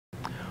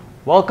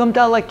Welcome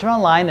to Electron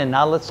Online, and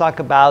now let's talk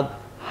about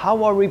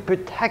how are we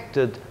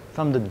protected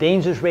from the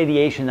dangerous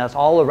radiation that's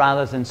all around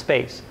us in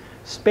space.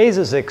 Space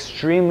is an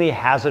extremely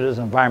hazardous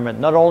environment.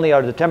 Not only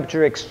are the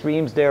temperature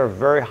extremes there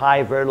very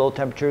high, very low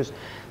temperatures,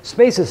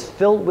 space is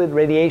filled with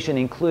radiation,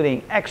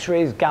 including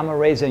X-rays, gamma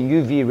rays, and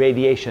UV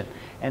radiation.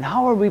 And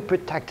how are we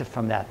protected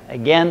from that?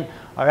 Again,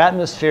 our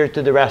atmosphere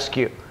to the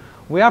rescue.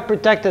 We are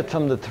protected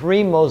from the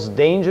three most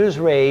dangerous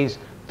rays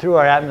through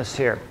our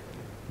atmosphere.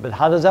 But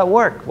how does that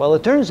work? Well,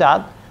 it turns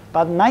out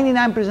about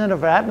 99%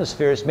 of our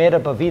atmosphere is made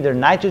up of either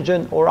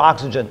nitrogen or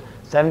oxygen.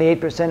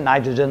 78%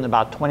 nitrogen,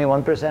 about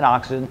 21%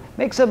 oxygen,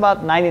 makes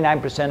about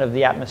 99% of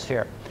the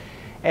atmosphere.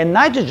 And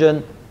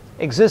nitrogen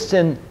exists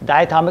in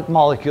diatomic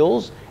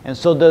molecules, and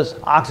so does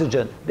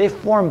oxygen. They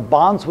form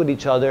bonds with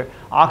each other.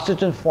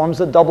 Oxygen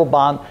forms a double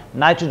bond,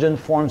 nitrogen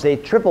forms a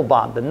triple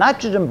bond. The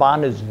nitrogen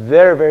bond is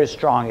very, very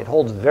strong. It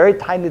holds very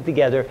tightly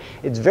together.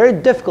 It's very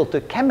difficult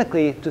to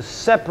chemically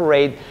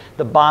separate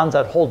the bonds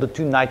that hold the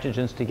two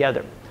nitrogens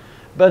together.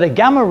 But a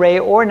gamma ray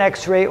or an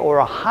X-ray or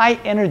a high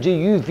energy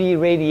UV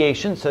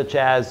radiation, such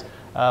as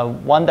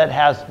one that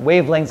has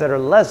wavelengths that are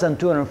less than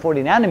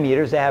 240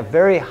 nanometers, they have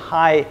very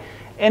high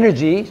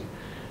energy,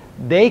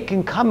 they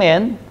can come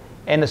in,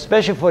 and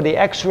especially for the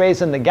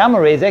X-rays and the gamma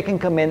rays, they can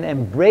come in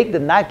and break the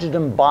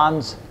nitrogen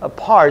bonds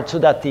apart so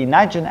that the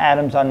nitrogen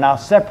atoms are now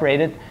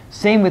separated.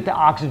 Same with the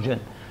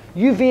oxygen.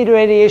 UV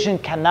radiation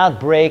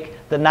cannot break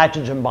the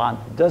nitrogen bond.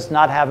 It does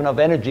not have enough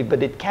energy,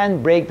 but it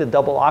can break the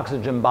double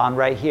oxygen bond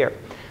right here.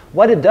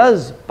 What it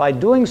does by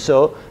doing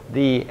so,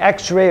 the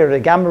X-ray or the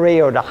gamma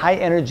ray or the high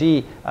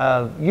energy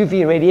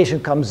UV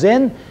radiation comes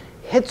in,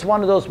 hits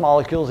one of those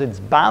molecules. It's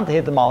bound to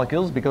hit the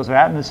molecules because our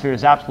atmosphere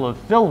is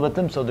absolutely filled with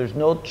them, so there's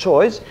no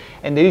choice.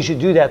 And they usually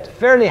do that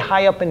fairly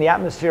high up in the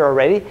atmosphere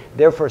already.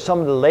 Therefore, some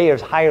of the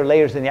layers, higher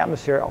layers in the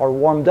atmosphere, are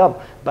warmed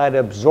up by the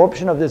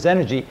absorption of this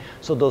energy.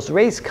 So those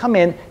rays come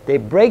in, they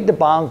break the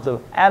bonds, the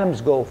atoms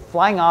go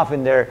flying off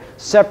in their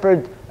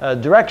separate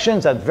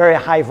directions at very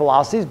high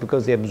velocities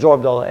because they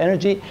absorbed all the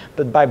energy.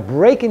 But by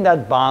breaking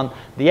that bond,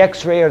 the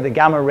X-ray or the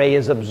gamma ray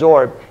is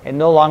absorbed and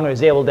no longer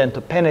is able then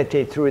to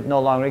penetrate through it, no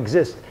longer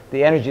exists.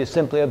 The energy is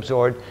simply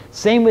absorbed.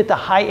 Same with the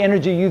high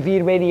energy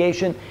UV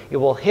radiation. It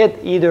will hit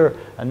either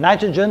a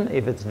nitrogen,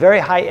 if it's very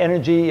high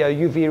energy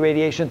UV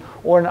radiation,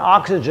 or an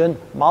oxygen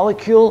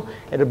molecule.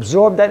 It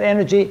absorbs that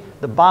energy,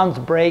 the bonds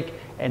break,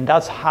 and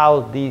that's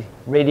how the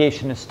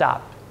radiation is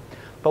stopped.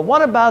 But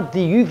what about the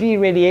UV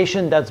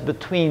radiation that's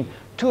between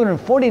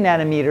 240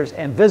 nanometers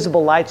and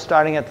visible light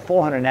starting at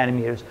 400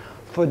 nanometers?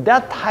 For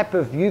that type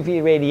of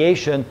UV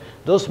radiation,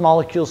 those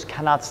molecules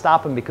cannot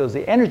stop them because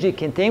the energy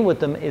contained with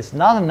them is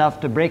not enough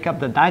to break up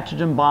the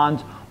nitrogen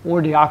bonds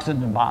or the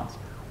oxygen bonds.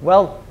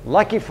 Well,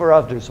 lucky for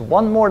us, there's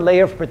one more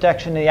layer of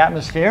protection in the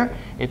atmosphere.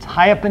 It's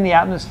high up in the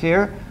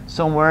atmosphere,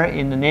 somewhere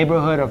in the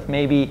neighborhood of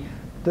maybe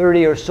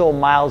 30 or so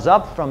miles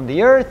up from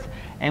the Earth,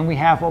 and we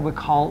have what we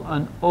call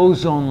an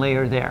ozone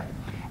layer there.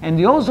 And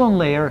the ozone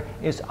layer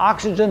is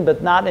oxygen,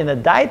 but not in a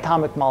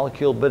diatomic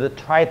molecule, but a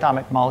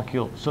triatomic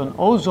molecule. So an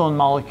ozone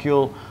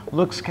molecule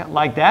looks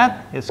like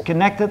that. It's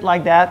connected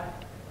like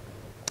that.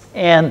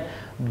 And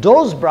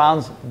those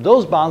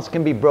bonds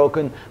can be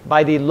broken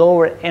by the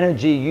lower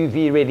energy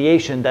UV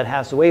radiation that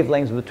has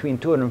wavelengths between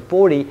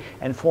 240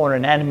 and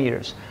 400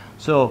 nanometers.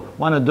 So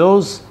one of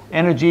those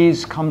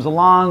energies comes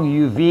along,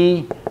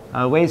 UV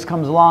waves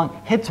comes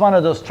along, hits one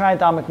of those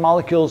triatomic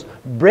molecules,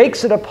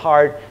 breaks it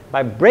apart.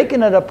 By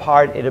breaking it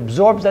apart, it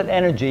absorbs that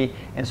energy,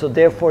 and so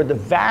therefore the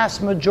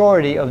vast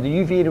majority of the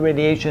UV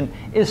radiation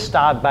is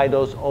stopped by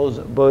those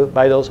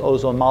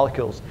ozone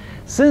molecules.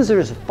 Since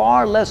there's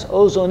far less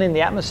ozone in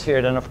the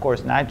atmosphere than, of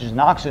course, nitrogen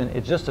and oxygen,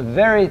 it's just a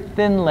very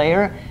thin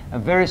layer, a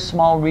very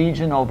small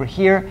region over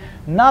here.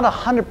 Not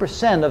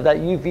 100% of that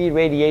UV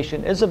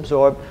radiation is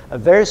absorbed. A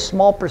very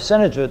small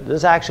percentage of it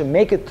does actually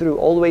make it through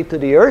all the way to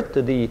the Earth,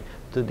 to the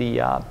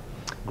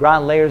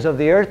ground layers of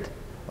the Earth,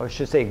 or I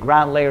should say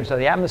ground layers of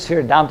the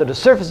atmosphere, down to the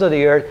surface of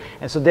the Earth,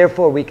 and so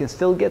therefore we can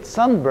still get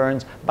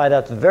sunburns by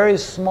that very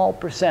small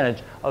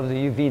percentage of the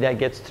UV that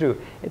gets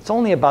through. It's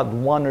only about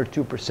 1 or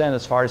 2%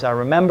 as far as I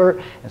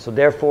remember, and so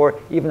therefore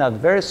even that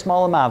very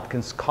small amount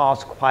can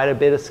cause quite a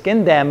bit of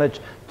skin damage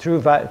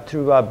through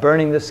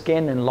burning the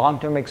skin, and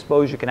long-term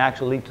exposure can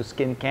actually lead to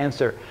skin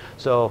cancer.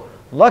 So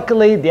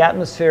luckily the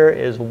atmosphere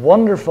is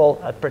wonderful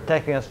at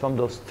protecting us from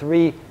those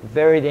three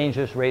very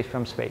dangerous rays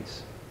from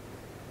space.